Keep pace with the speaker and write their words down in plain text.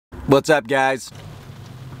What's up, guys?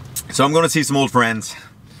 So I'm going to see some old friends.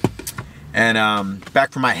 And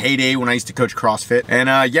back from my heyday when I used to coach CrossFit. And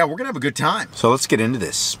yeah, we're going to have a good time. So let's get into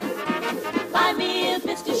this. By me,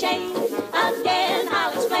 Mr. Schoen, again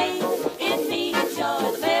I'll explain. It means you're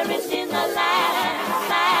the fairest in the land.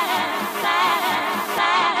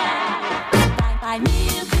 By me,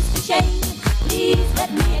 Mr. Schoen, please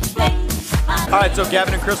let me explain. Alright, so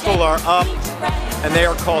Gavin and Crystal are up, and they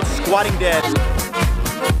are called Squatting Dead.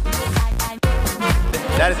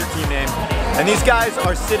 That is their team name. And these guys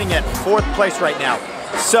are sitting at 4th place right now.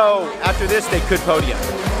 So after this, they could podium.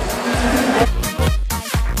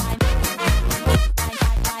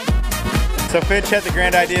 So Fitch had the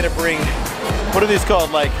grand idea to bring, what are these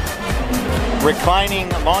called? Like reclining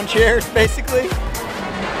lawn chairs, basically.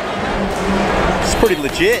 It's pretty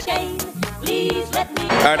legit.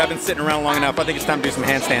 Alright, I've been sitting around long enough. I think it's time to do some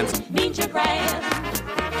handstands.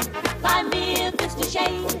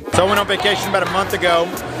 So I went on vacation about a month ago,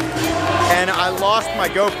 and I lost my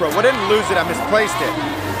GoPro. Well, I didn't lose it, I misplaced it.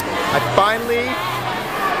 I finally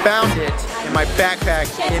found it in my backpack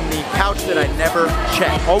in the pouch that I never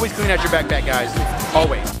checked. Always clean out your backpack, guys.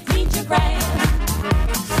 Always.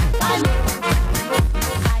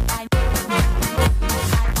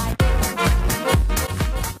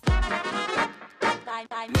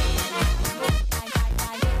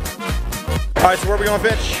 Alright, so where are we going,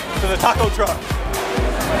 Fitch? To the taco truck.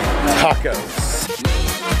 Tacos.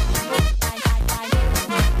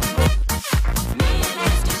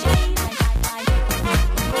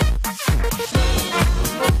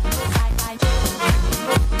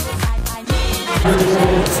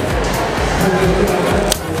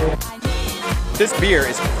 This beer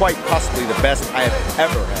is quite possibly the best I have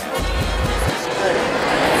ever had.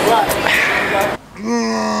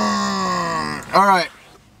 All right,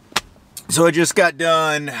 so I just got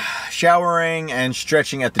done showering and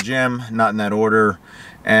stretching at the gym, not in that order,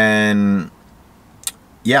 and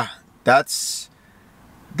yeah, that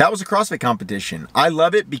was a CrossFit competition. I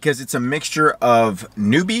love it because it's a mixture of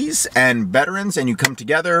newbies and veterans, and you come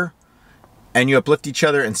together and you uplift each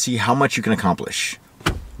other and see how much you can accomplish.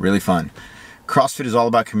 Really fun. CrossFit is all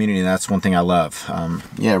about community, and that's one thing I love.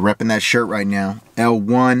 Yeah, repping that shirt right now.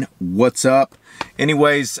 L1, what's up?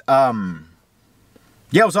 Anyways,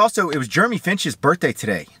 yeah, it was Jeremy Finch's birthday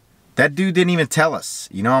today. That dude didn't even tell us.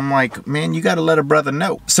 You know, I'm like, man, you got to let a brother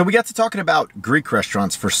know. So we got to talking about Greek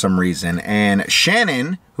restaurants for some reason, and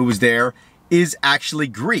Shannon, who was there, is actually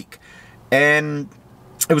Greek. And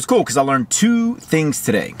it was cool because I learned 2 things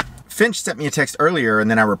today. Finch sent me a text earlier, and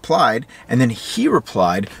then I replied, and then he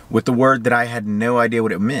replied with the word that I had no idea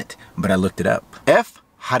what it meant, but I looked it up.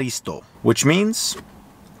 Ευχαριστώ, which means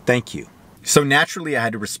thank you. So naturally I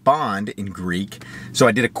had to respond in Greek, so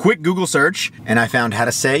I did a quick Google search, and I found how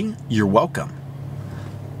to say you're welcome.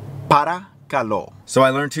 Παρακαλώ. So I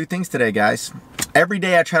learned 2 things today, guys. Every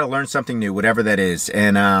day I try to learn something new, whatever that is,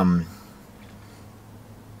 and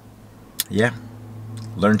yeah,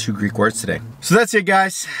 learned 2 Greek words today. So that's it,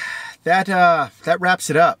 guys. That wraps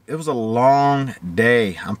it up. It was a long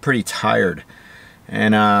day. I'm pretty tired.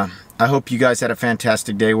 And I hope you guys had a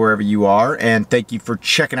fantastic day wherever you are. And thank you for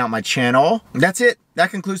checking out my channel. That's it. That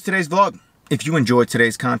concludes today's vlog. If you enjoyed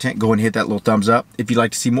today's content, go and hit that little thumbs up. If you'd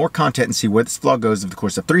like to see more content and see where this vlog goes over the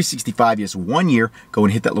course of 365, yes, 1 year, go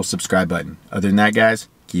and hit that little subscribe button. Other than that, guys,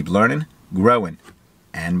 keep learning, growing,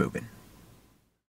 and moving.